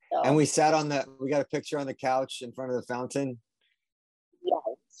we sat we got a picture on the couch in front of the fountain.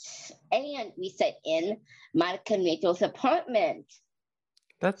 Yes. And we sat in Monica and Rachel's apartment.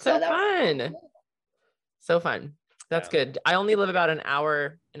 That's so fun. So fun. That's good. I only live about an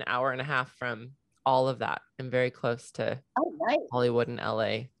hour and a half from all of that. I'm very close to Hollywood and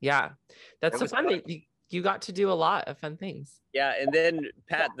LA. Yeah. That's so fun that you got to do a lot of fun things. Yeah. And then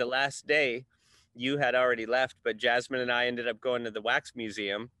Pat, the last day you had already left, but Jazmine and I ended up going to the Wax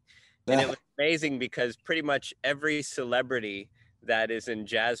Museum. And it was amazing because pretty much every celebrity that is in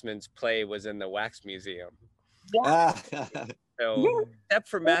Jazmine's play was in the Wax Museum. Yeah. So except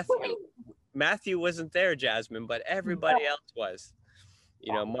for Matthew. Matthew wasn't there, Jazmine, but everybody else was.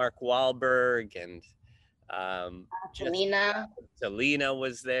 Mark Wahlberg and Selena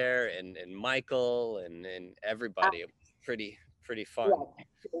was there, and Michael and everybody. It was pretty fun.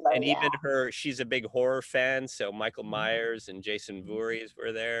 And even she's a big horror fan, so Michael Myers and Jason Voorhees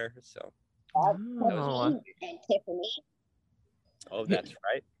were there. So and Tiffany. Oh, that's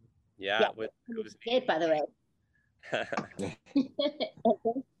right. Yeah, it was good, by the way.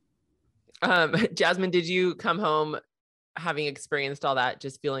 Jazmine, did you come home having experienced all that,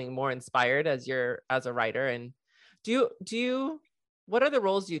 just feeling more inspired as a writer? And what are the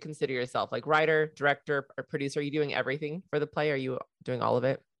roles do you consider yourself? Like writer, director, or producer? Are you doing everything for the play? Are you doing all of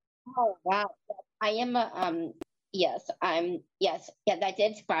it? Oh, wow. I am that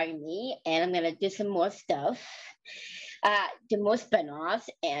did inspire me, and I'm gonna do some more stuff. do more spin-offs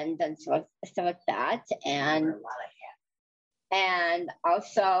and then stuff like that. And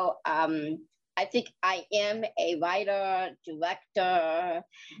also, I think I am a writer, director,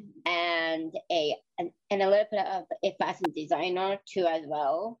 and a little bit of a fashion designer too as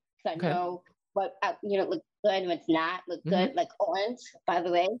well. So I know what look good and what's not look good. Like orange, by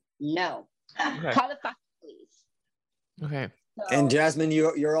the way, no. Color factor, please. Okay. So, And Jazmine,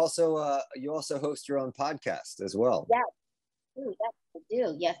 you also host your own podcast as well. Yeah, yes, I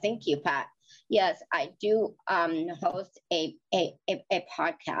do. Yeah, thank you, Pat. Yes, I do host a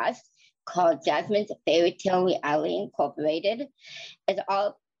podcast called Jazmine's Fairy Tale Reality Incorporated. It's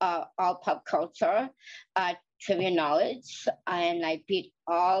all pop culture, trivia knowledge, and I beat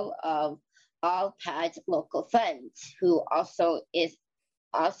all Pat's local friends who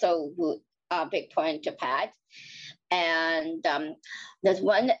who big point to Pat. And there's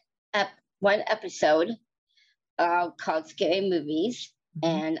one episode called Scary Movies,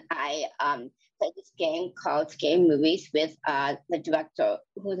 and I played this game called Scary Movies with the director,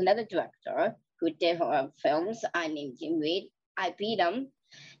 who's another director who did horror films. I named Jim Reed. I beat him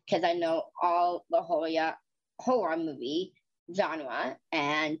because I know all the horror movie genre,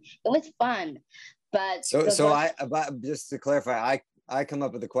 and it was fun. But just to clarify, I come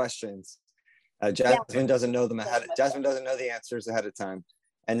up with the questions. Jazmine doesn't know them Jazmine doesn't know the answers ahead of time,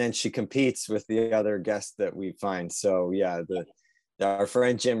 and then she competes with the other guests that we find. So yeah, our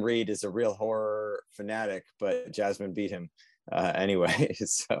friend Jim Reed is a real horror fanatic, but Jazmine beat him anyway.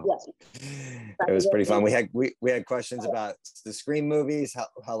 So it was pretty fun. We had questions about the Scream movies,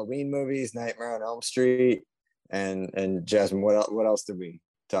 Halloween movies, Nightmare on Elm Street, and Jazmine, what else did we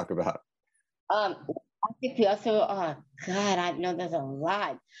talk about? I think we also I know there's a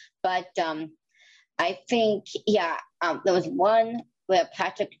lot, but I think there was one where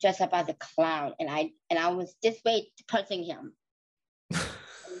Patrick dressed up as a clown, and I was this way touching him in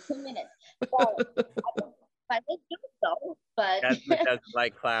 2 minutes. So, I didn't do so, but Jazmine doesn't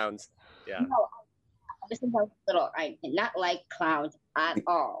like clowns. Yeah. No, since I was little, I did not like clowns at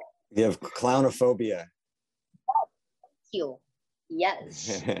all. You have clownophobia. Thank you.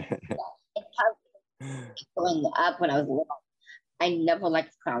 Yes. Growing up when I was little, I never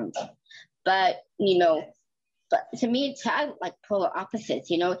liked clowns. But to me, Chad like polar opposites.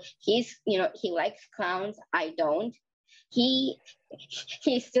 He likes clowns. I don't. He's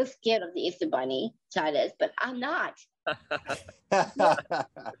still scared of the Easter Bunny. Chad is, but I'm not.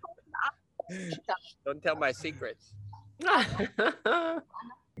 Don't tell my secrets.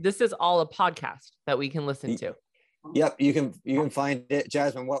 This is all a podcast that we can listen to. Yep, you can find it.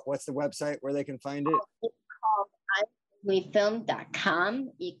 Jazmine, what's the website where they can find it? It's called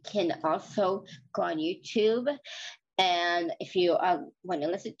imfilm.com. You can also go on YouTube. And if you want to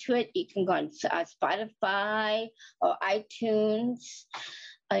listen to it, you can go on Spotify or iTunes.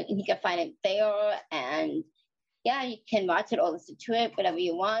 You can find it there. And you can watch it or listen to it, whatever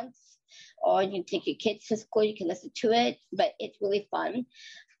you want. Or you can take your kids to school, you can listen to it. But it's really fun.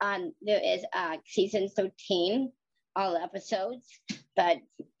 There is season 13, all episodes. But,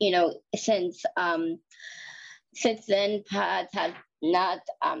 since then, Pat has not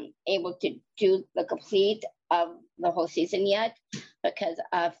able to do the complete of the whole season yet because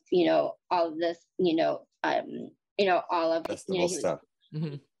of all of this all of festival stuff.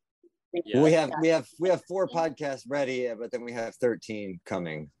 Mm-hmm. Yeah. We have 4 podcasts ready, but then we have 13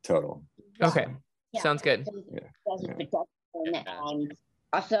 coming total. Okay, sounds good. And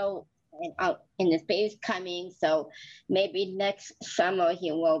also in the space coming, so maybe next summer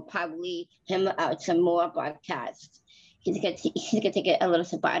he will probably out some more broadcasts. He's gonna take a little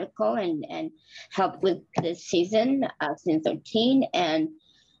sabbatical and help with this season 13, and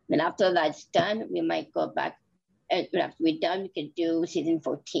then after that's done, we might go back. After we're done, we can do season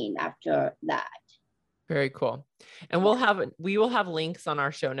 14 after that. Very cool. And we will have links on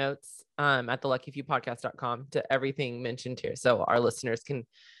our show notes at theluckyfewpodcast.com to everything mentioned here, so our listeners can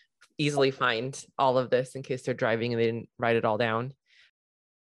easily find all of this in case they're driving and they didn't write it all down.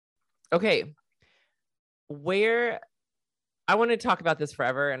 Okay, I want to talk about this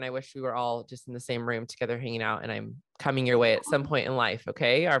forever, and I wish we were all just in the same room together hanging out, and I'm coming your way at some point in life,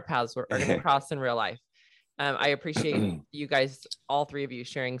 okay? Our paths are going to cross in real life. I appreciate you guys, all 3 of you,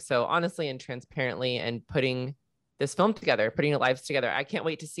 sharing so honestly and transparently and putting this film together, putting your lives together. I can't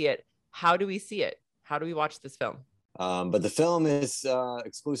wait to see it. How do we see it? How do we watch this film? But the film is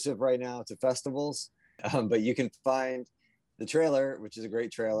exclusive right now to festivals, but you can find the trailer, which is a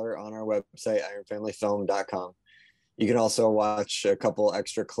great trailer, on our website, ironfamilyfilm.com. You can also watch a couple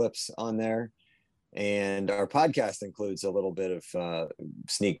extra clips on there. And our podcast includes a little bit of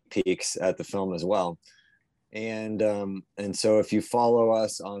sneak peeks at the film as well. And so if you follow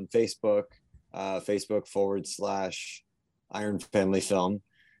us on Facebook, Facebook.com/Iron Family Film,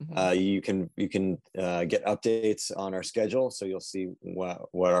 you can get updates on our schedule. So you'll see what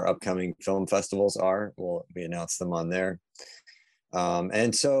our upcoming film festivals are. We announce them on there.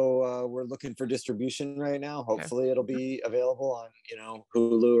 And so we're looking for distribution right now. Hopefully it'll be available on,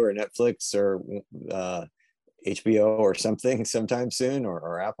 Hulu or Netflix or HBO or something sometime soon,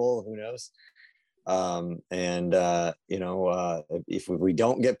 or Apple, who knows. If we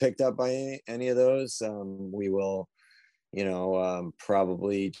don't get picked up by any of those, we will,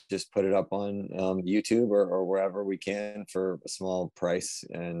 probably just put it up on YouTube or wherever we can for a small price,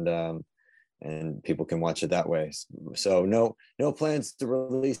 and people can watch it that way. So no plans to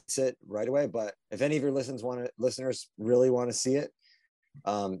release it right away, but if any of your listeners really want to see it,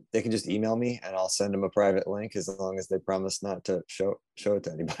 they can just email me and I'll send them a private link, as long as they promise not to show it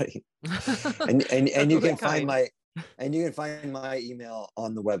to anybody. and you can find my email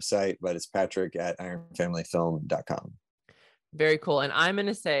on the website, but it's patrick@ironfamilyfilm.com. Very cool. And I'm going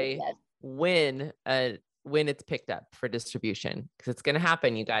to say when it's picked up for distribution, because it's going to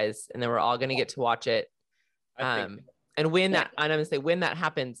happen, you guys, and then we're all going to get to watch it. And I'm going to say, when that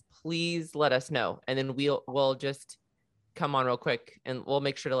happens, please let us know. And then we'll just come on real quick and we'll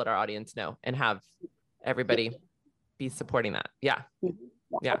make sure to let our audience know and have everybody be supporting that. Yeah,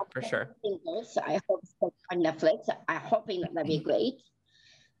 for sure. I hope it's on Netflix. I'm hoping that'd be great.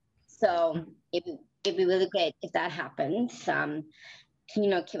 So it'd be really great if that happens.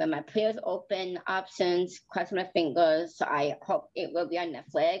 Keeping my prayers open, options, crossing my fingers. So I hope it will be on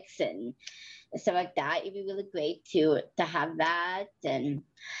Netflix and stuff like that. It'd be really great to have that. And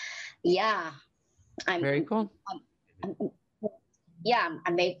I'm very cool. I'm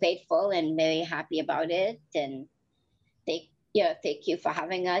very grateful and very happy about it. And thank you for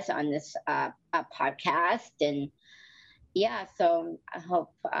having us on this podcast. And so I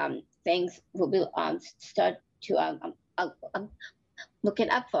hope things will be start to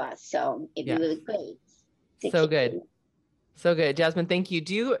looking up for us. So it'd be really great. So good. Jazmine, thank you.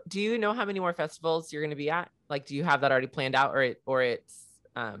 Do you know how many more festivals you're going to be at? Like, do you have that already planned out, or it's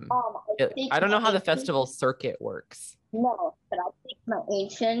I don't know how the festival circuit works. No, but I think my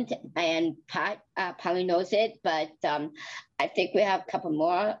agent and Pat probably knows it, but I think we have a couple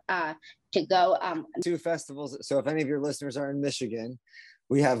more to go. 2 festivals. So if any of your listeners are in Michigan,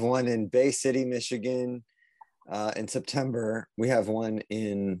 we have one in Bay City, Michigan, in September. We have one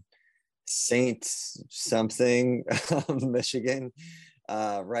in Saint something, Michigan,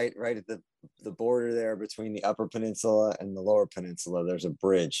 right at the border there between the Upper Peninsula and the Lower Peninsula. There's a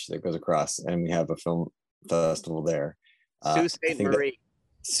bridge that goes across, and we have a film festival there. Sault Ste. Marie.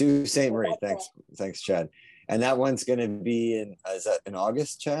 Sault Ste. Marie. Thanks, Chad. And that one's going to be is that in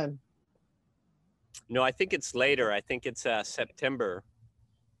August, Chad? No, I think it's later. I think it's September.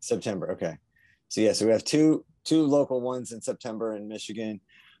 September. Okay. So we have two local ones in September in Michigan.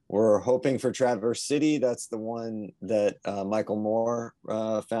 We're hoping for Traverse City. That's the one that Michael Moore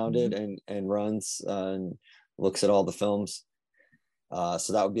founded and runs and looks at all the films.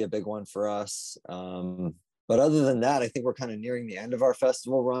 So that would be a big one for us. But other than that, I think we're kind of nearing the end of our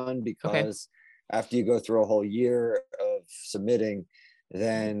festival run, because after you go through a whole year of submitting,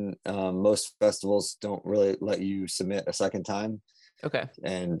 then most festivals don't really let you submit a second time. Okay.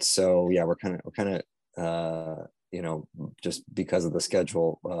 And so, we're kind of, just because of the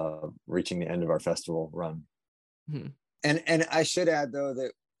schedule, reaching the end of our festival run. And I should add, though,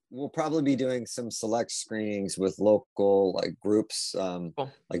 that we'll probably be doing some select screenings with local groups,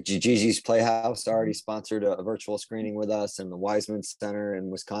 like Gigi's Playhouse already sponsored a virtual screening with us, and the Wiseman Center in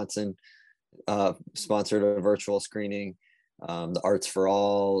Wisconsin sponsored a virtual screening. The Arts for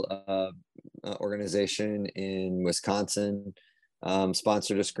All organization in Wisconsin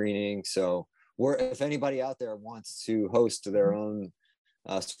sponsored a screening. So if anybody out there wants to host their own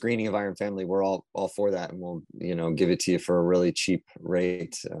screening of Iron Family, we're all for that, and we'll give it to you for a really cheap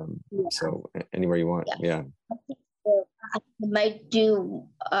rate. So anywhere you want. I might do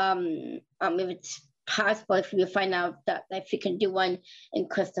if it's possible, if you find out that if you can do one in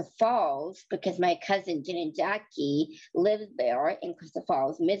Crystal Falls, because my cousin Jen and Jackie lives there in Crystal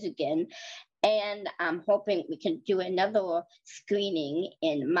Falls, Michigan. And I'm hoping we can do another screening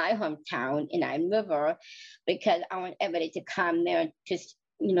in my hometown in Iron River, because I want everybody to come there to,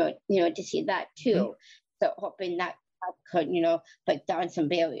 to see that too. So hoping that could, put down some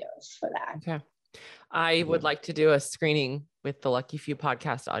barriers for that. Okay. I would like to do a screening with the Lucky Few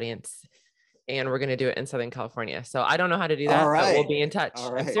podcast audience, and we're going to do it in Southern California. So I don't know how to do that, but we'll be in touch.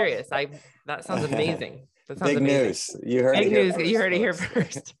 I'm serious. That sounds amazing. That sounds Big amazing. news. You heard Big it here news. first, You heard it here folks.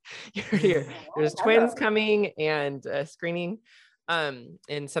 first. You heard it here. There's twins coming and a screening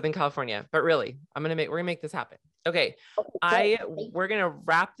in Southern California. But really, we're gonna make this happen. Okay. We're gonna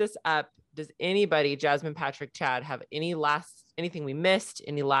wrap this up. Does anybody, Jazmine, Patrick, Chad, have anything we missed,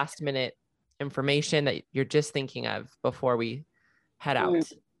 any last minute information that you're just thinking of before we head out?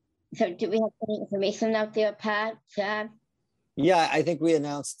 So do we have any information out there, Pat, Chad? Yeah, I think we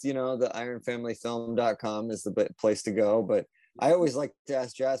announced, the ironfamilyfilm.com is the place to go. But I always like to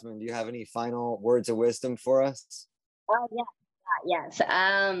ask Jazmine, do you have any final words of wisdom for us? Oh, yes.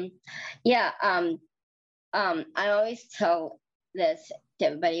 I always tell this to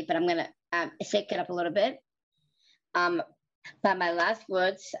everybody, but I'm going to shake it up a little bit. But my last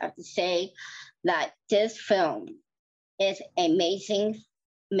words are to say that this film is amazing.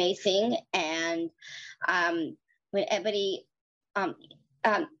 And when every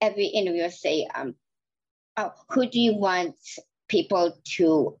interviewer say, who do you want people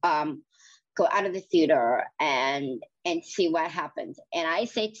to go out of the theater and see what happens? And I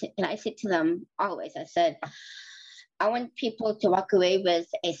say to them always, I said, I want people to walk away with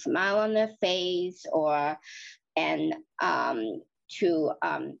a smile on their face, pay.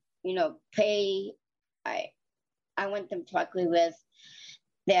 I want them to walk away with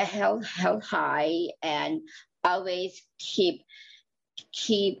their health held high, and always keep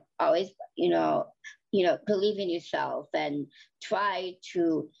always believe in yourself and try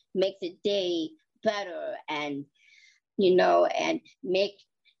to make the day better, and make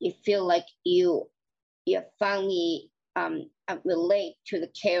you feel like you finally relate to the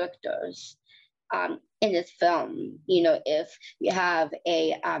characters in this film. If you have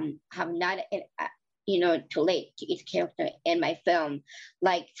not to relate to each character in my film,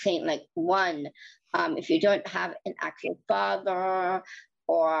 like saying like one, if you don't have an actual father,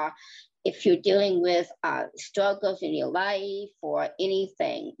 or if you're dealing with struggles in your life or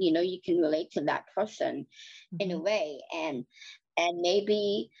anything, you can relate to that person in a way, and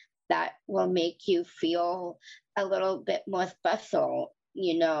maybe that will make you feel a little bit more special,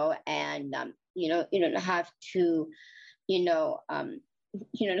 and you don't have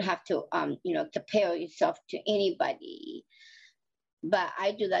to, compare yourself to anybody. But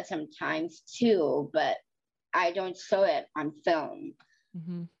I do that sometimes too, but I don't show it on film.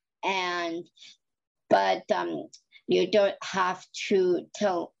 But you don't have to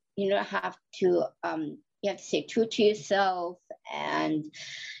tell, you have to stay true to yourself, and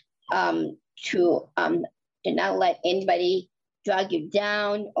to not let anybody drag you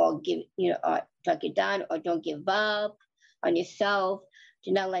down, or don't give up on yourself.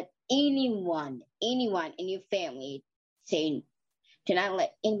 Do not let anyone in your family say, do not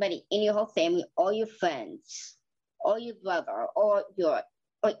let anybody in your whole family, or your friends, or your brother, or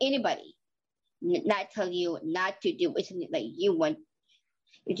anybody not tell you not to do something that you want.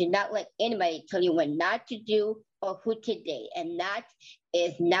 You do not let anybody tell you what not to do or who to date. And that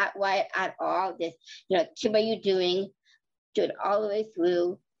is not right at all. This, keep what you're doing, do it all the way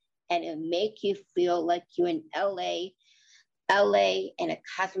through, and it'll make you feel like you're in LA in a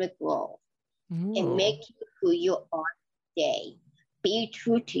cosmic world. And make you who you are today. Be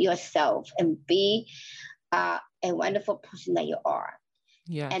true to yourself, and be a wonderful person that you are.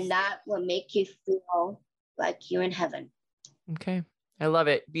 Yes. And that will make you feel like you're in heaven. Okay. I love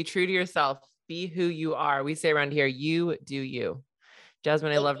it. Be true to yourself. Be who you are. We say around here, you do you.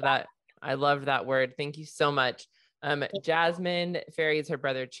 Jazmine, I love that. I love that word. Thank you so much. Jazmine Faries, her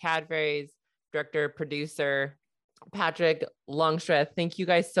brother, Chad Faries, director, producer, Patrick Longstreth. Thank you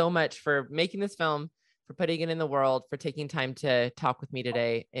guys so much for making this film, for putting it in the world, for taking time to talk with me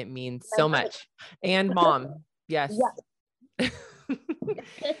today. It means so much. And Mom. Yes.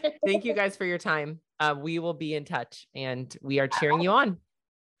 Thank you guys for your time. We will be in touch, and we are cheering you on.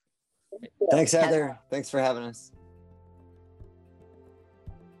 Thanks, Heather. Thanks for having us.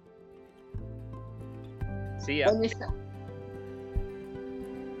 See ya.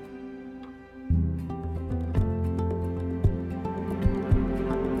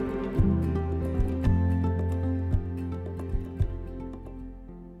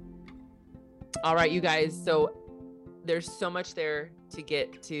 All right, you guys. So there's so much there to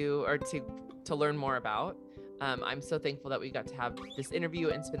get to, or to learn more about. I'm so thankful that we got to have this interview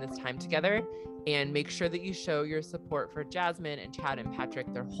and spend this time together. And make sure that you show your support for Jazmine and Chad and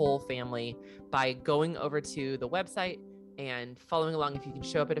Patrick, their whole family, by going over to the website and following along. If you can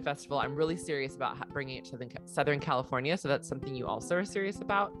show up at a festival, I'm really serious about bringing it to Southern California. So that's something you also are serious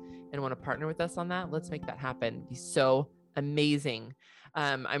about and want to partner with us on that. Let's make that happen. It'd be so amazing.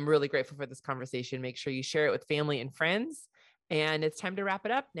 I'm really grateful for this conversation. Make sure you share it with family and friends. And it's time to wrap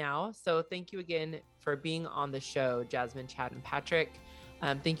it up now. So thank you again for being on the show, Jazmine, Chad, and Patrick.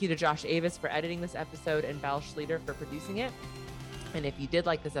 Thank you to Josh Avis for editing this episode and Val Schleter for producing it. And if you did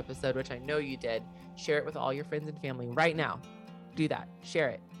like this episode, which I know you did, share it with all your friends and family right now. Do that. Share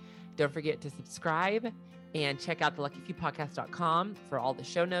it. Don't forget to subscribe and check out theluckyfewpodcast.com for all the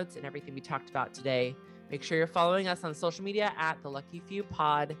show notes and everything we talked about today. Make sure you're following us on social media at The Lucky Few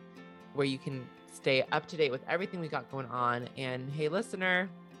Pod, where you can stay up to date with everything we got going on. And hey, listener,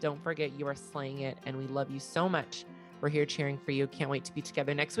 don't forget you are slaying it, and we love you so much. We're here cheering for you. Can't wait to be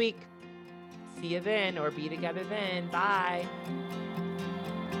together next week. See you then, or be together then. Bye.